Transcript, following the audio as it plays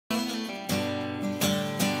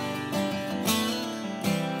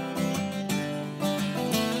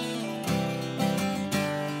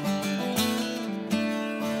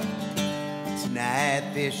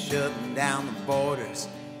they're shutting down the borders,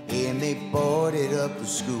 and they boarded up the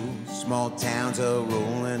schools. Small towns are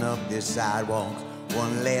rolling up their sidewalks,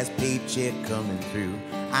 one last paycheck coming through.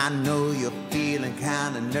 I know you're feeling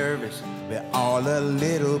kinda nervous, but all a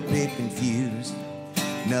little bit confused.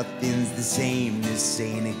 Nothing's the same, this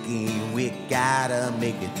ain't a game, we gotta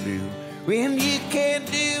make it through. When you can't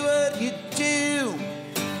do what you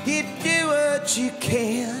do what you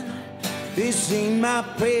can. This ain't my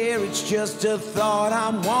prayer, it's just a thought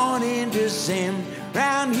I'm wanting to send.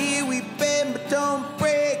 Round here we bend but don't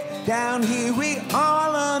break, down here we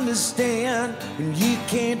all understand. When you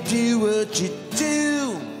can't do what you do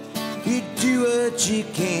what you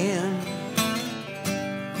can.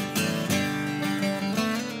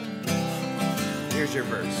 Here's your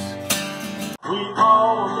verse. We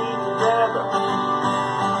all will be together,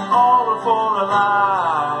 all for a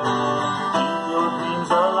life. Keep your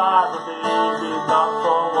dreams alive, but baby, not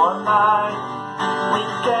for one night. We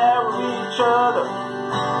carry each other,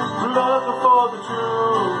 looking for the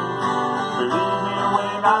truth. Believe me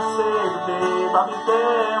when I say, babe, I'll be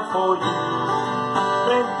there for you.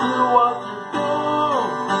 Been through what